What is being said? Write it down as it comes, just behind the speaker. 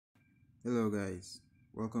Hello guys,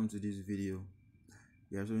 welcome to this video.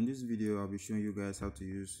 So in this video I'll be showing you guys how to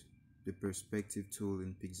use the perspective tool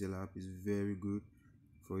in PixelLab. It's very good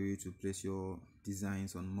for you to place your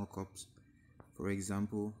designs on mockups. For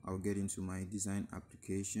example, I'll get into my design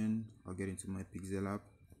application, I'll get into my PixelLab.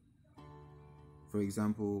 For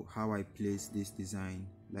example, how I place this design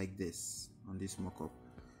like this on this mockup.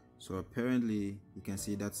 So apparently you can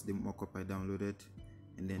see that's the mockup I downloaded,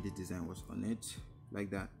 and then the design was on it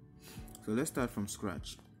like that. So let's start from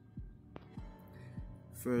scratch.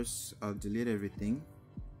 First, I'll delete everything.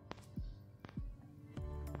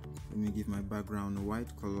 Let me give my background a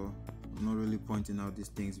white color. I'm not really pointing out these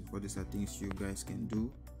things because these are things you guys can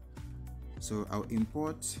do. So I'll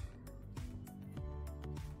import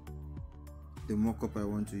the mockup I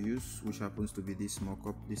want to use, which happens to be this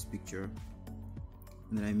mockup, this picture,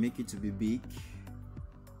 and then I make it to be big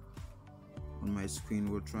on my screen.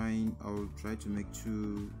 I'll try to make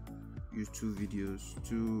use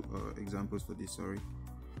two examples for this, and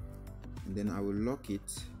then I will lock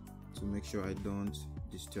it to make sure I don't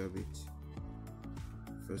disturb it.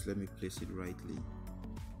 First, let me place it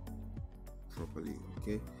properly.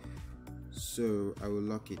 Okay, so I will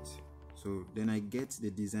lock it. So then I get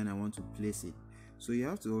the design I want to place it. So you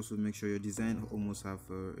have to also make sure your design almost have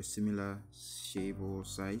a similar shape or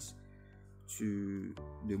size to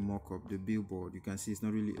the mockup, the billboard. You can see it's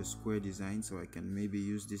not really a square design, so I can maybe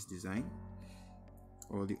use this design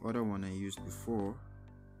or the other one I used before.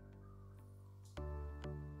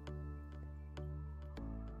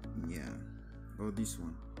 Or this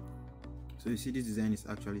one. So you see this design is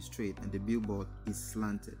actually straight and the billboard is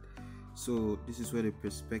slanted. So this is where the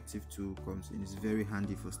perspective tool comes in. It's very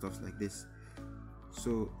handy for stuff like this.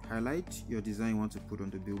 So highlight your design you want to put on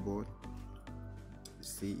the billboard.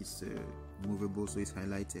 See, it's movable, so it's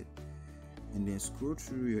highlighted, and then scroll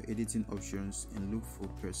through your editing options and look for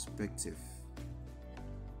perspective.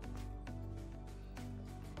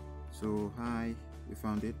 So we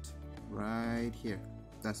found it right here.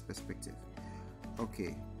 That's perspective.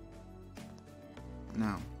 Okay,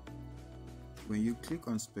 now when you click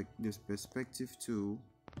on this perspective tool,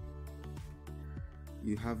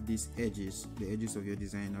 you have these edges. The edges of your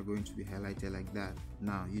design are going to be highlighted like that.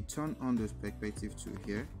 Now you turn on the perspective tool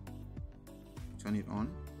here, turn it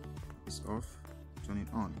on, it's off, turn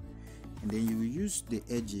it on, and then you will use the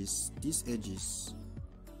edges, these edges,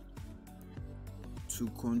 to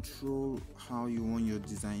control how you want your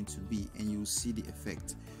design to be, and you will see the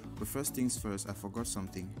effect. But first things first, I forgot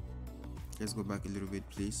something. Let's go back a little bit,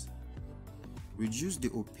 please. Reduce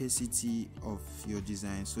the opacity of your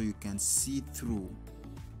design so you can see through,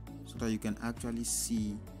 so that you can actually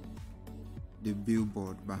see the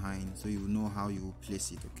billboard behind, so you know how you will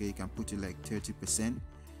place it. Okay, you can put it like 30%.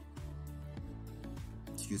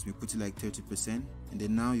 Put it like 30%, and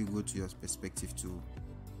then now you go to your perspective tool,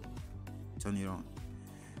 turn it on.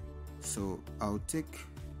 So I'll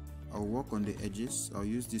work on the edges. I'll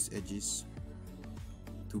use these edges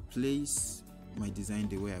to place my design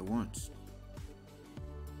the way I want.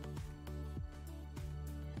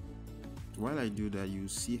 While I do that, you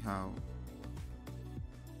see how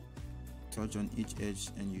touch on each edge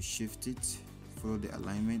and you shift it, follow the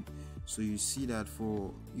alignment. So you see that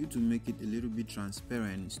for you to make it a little bit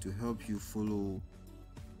transparent, to help you follow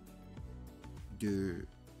the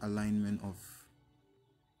alignment of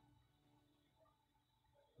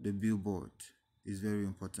the billboard is very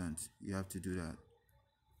important. You have to do that.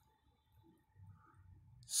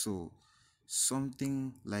 So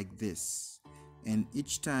something like this, and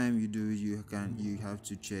each time you do it, you have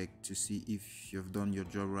to check to see if you've done your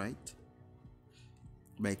job right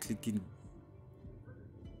by clicking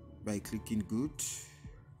good,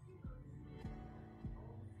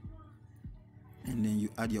 and then you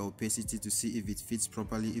add your opacity to see if it fits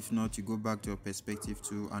properly. If not, you go back to your perspective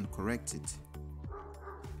tool and correct it.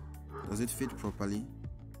 Does it fit properly?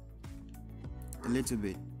 A little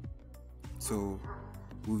bit. So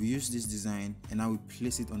we've used this design, and now we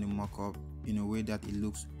place it on the mockup in a way that it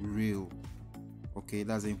looks real. Okay,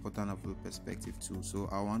 that's the importance of the perspective tool. So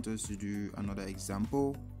I want us to do another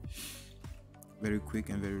example, very quick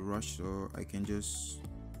and very rushed, so I can just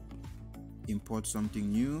import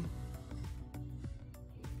something new,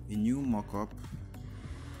 a new mockup.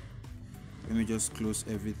 Let me just close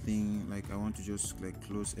everything. Like, I want to just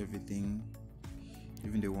close everything,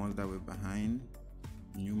 even the ones that were behind.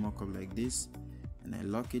 New mockup like this, and I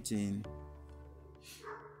lock it in.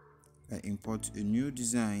 I import a new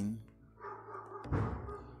design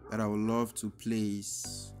that I would love to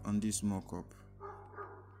place on this mockup.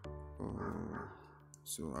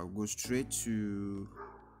 So I'll go straight to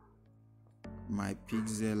my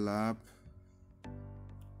PixelLab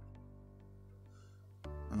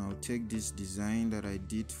take this design that I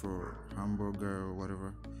did for hamburger or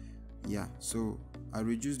whatever. Yeah, so I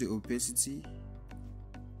reduce the opacity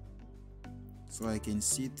so I can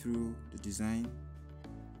see through the design.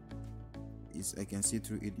 I can see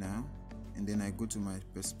through it now, and then I go to my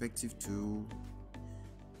perspective tool.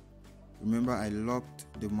 Remember, I locked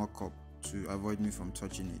the mockup to avoid me from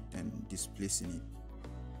touching it and displacing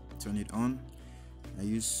it. Turn it on. I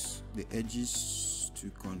use the edges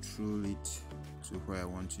to control it to where I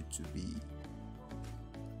want it to be.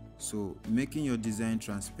 So making your design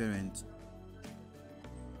transparent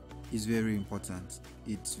is very important.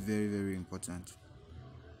 It's very, very important.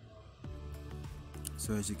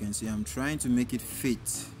 So as you can see, I'm trying to make it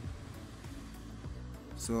fit.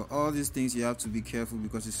 So all these things you have to be careful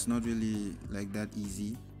because it's not really like that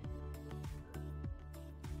easy.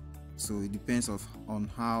 So it depends on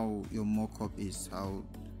how your mockup is, how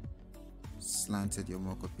slanted your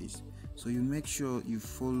mockup is. So you make sure you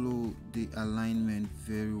follow the alignment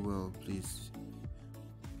very well, please.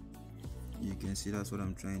 You can see that's what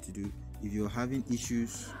I'm trying to do. If you're having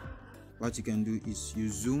issues, what you can do is you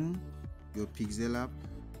zoom your PixelLab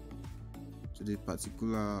to the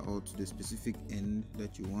particular or to the specific end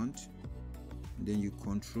that you want, and then you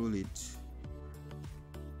control it.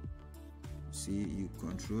 See, you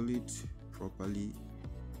control it properly,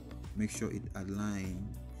 make sure it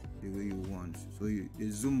aligns the way you want. So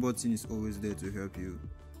the zoom button is always there to help you.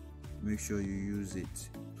 Make sure you use it,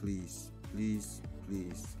 please, please,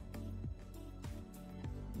 please.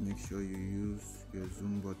 Make sure you use your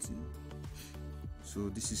zoom button. So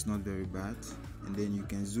this is not very bad, and then you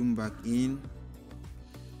can zoom back in,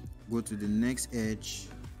 go to the next edge,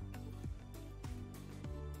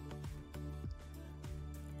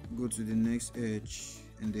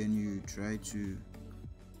 and then you try to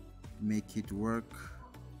make it work.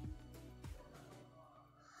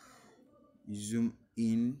 You zoom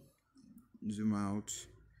in, zoom out,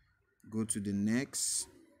 go to the next.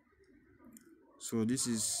 So this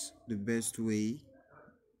is the best way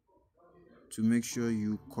to make sure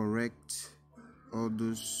you correct all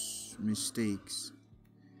those mistakes.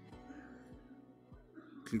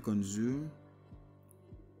 Click on zoom,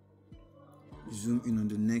 zoom in on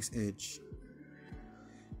the next edge.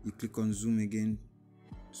 You click on zoom again,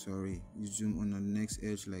 you zoom on the next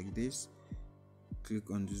edge like this. Click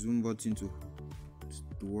on the zoom button to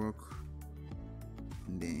work,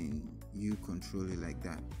 and then you control it like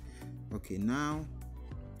that. Okay, now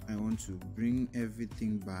I want to bring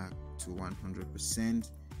everything back to 100%,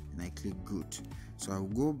 and I click good. So I'll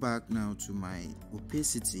go back now to my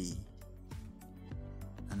opacity,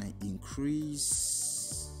 and I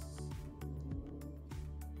increase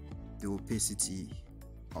the opacity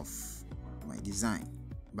of my design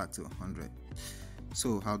back to 100.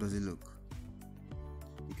 So how does it look?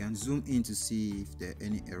 You can zoom in to see if there are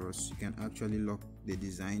any errors. You can actually lock the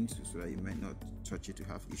design so that you might not touch it to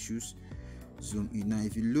have issues. Zoom in. Now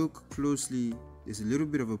if you look closely, there's a little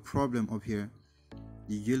bit of a problem up here.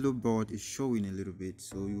 The yellow board is showing a little bit,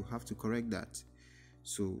 so you have to correct that.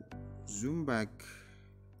 So zoom back,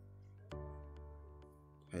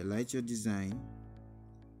 highlight your design,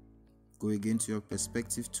 go again to your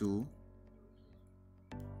perspective tool.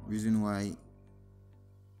 Reason why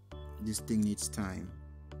this thing needs time,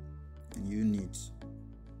 and you need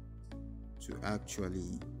to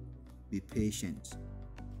actually be patient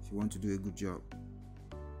if you want to do a good job.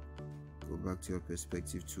 Go back to your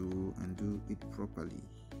perspective tool and do it properly.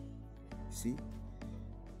 See,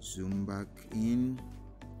 zoom back in,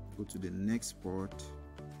 go to the next part,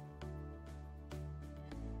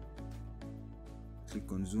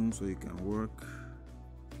 click on zoom so you can work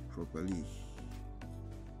properly.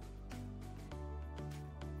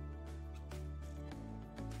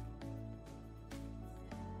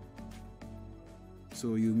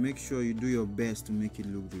 So you make sure you do your best to make it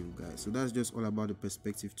look good, guys. So that's just all about the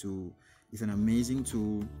perspective tool. It's an amazing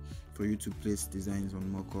tool for you to place designs on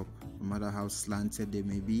mockup, no matter how slanted they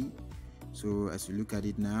may be. So as you look at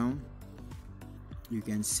it now, you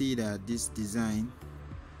can see that this design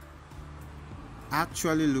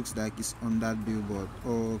actually looks like it's on that billboard.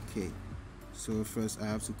 Okay, so first I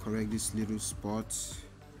have to correct this little spot.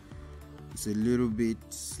 It's a little bit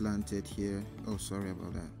slanted here. Oh, sorry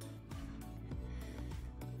about that.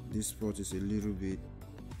 This spot is a little bit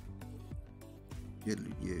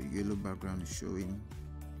yellow background is showing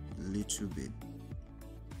a little bit,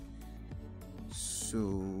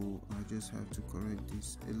 so I just have to correct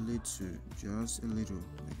this a little, just a little,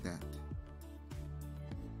 like that.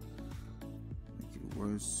 Make it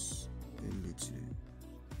worse a little,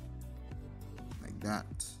 like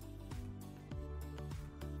that.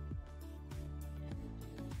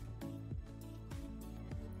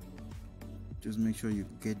 just make sure you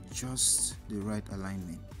get just the right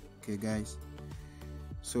alignment. Okay guys,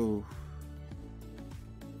 so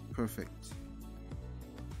perfect.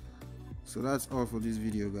 So that's all for this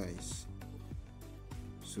video guys.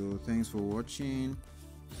 So thanks for watching.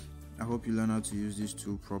 I hope you learn how to use this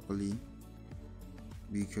tool properly,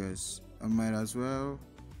 because I might as well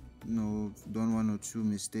done 1 or 2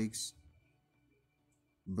 mistakes,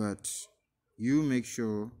 but you make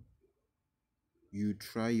sure you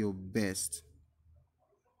try your best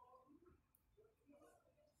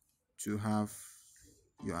to have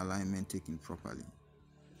your alignment taken properly.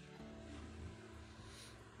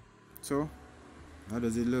 So how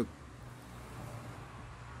does it look?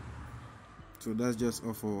 So that's just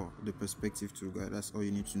all for the perspective tool guys. That's all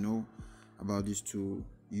you need to know about this tool.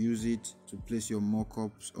 Use it to place your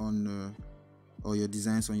mockups on or your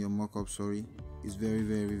designs on your mockup. Sorry, it's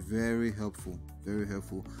very helpful,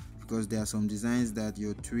 because there are some designs that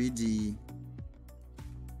your 3D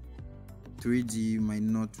might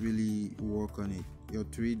not really work on it. Your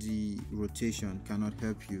 3D rotation cannot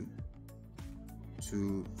help you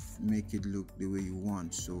to make it look the way you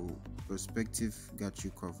want. So perspective got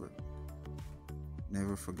you covered.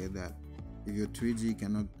 Never forget that. If your 3D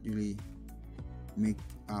cannot really make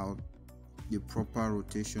out the proper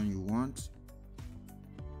rotation you want,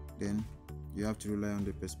 then you have to rely on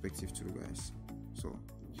the perspective tool guys. So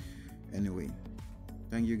anyway,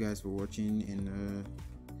 thank you guys for watching, and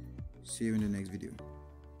see you in the next video.